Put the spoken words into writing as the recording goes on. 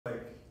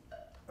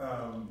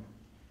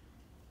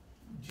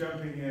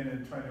jumping in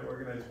and trying to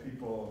organize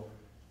people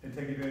and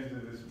take advantage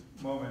of this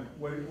moment,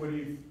 what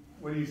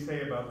do you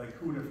say about like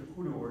who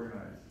to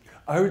organize?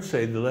 I would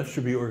say the left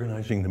should be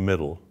organizing the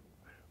middle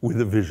with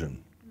a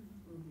vision.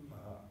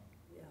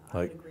 Yeah, I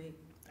would agree.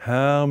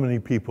 How many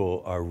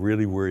people are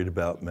really worried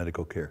about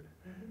medical care?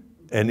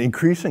 And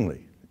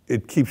increasingly,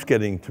 it keeps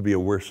getting to be a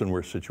worse and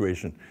worse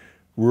situation.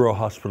 Rural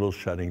hospitals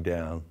shutting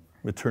down,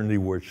 maternity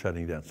wards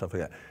shutting down, stuff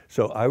like that.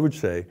 So I would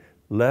say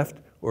left,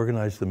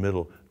 organize the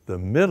middle. The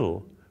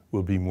middle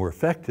will be more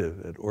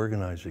effective at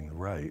organizing the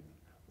right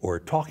or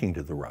talking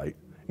to the right,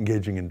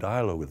 engaging in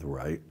dialogue with the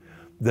right,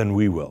 than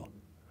we will.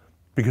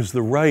 Because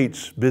the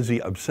right's busy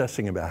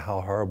obsessing about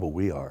how horrible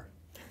we are.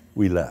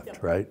 We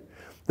left, right?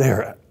 They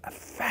are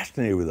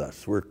fascinated with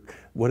us.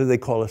 What do they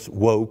call us?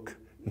 Woke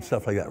and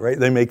stuff like that, right?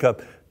 They make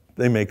up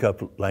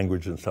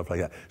language and stuff like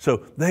that.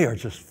 So they are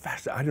just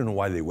fascinated. I don't know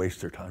why they waste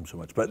their time so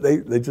much, but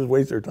they just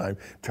waste their time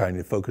trying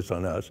to focus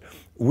on us.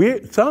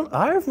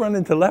 I've run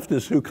into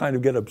leftists who kind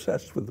of get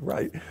obsessed with the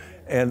right,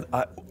 and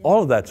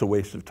all of that's a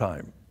waste of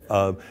time.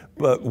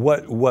 But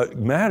what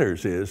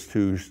matters is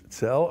to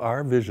sell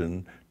our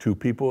vision to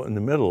people in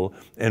the middle,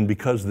 and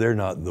because they're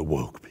not the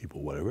woke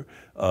people, whatever,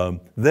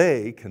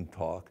 they can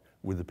talk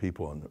with the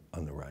people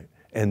on the right,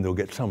 and they'll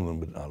get some of them,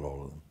 but not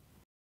all of them.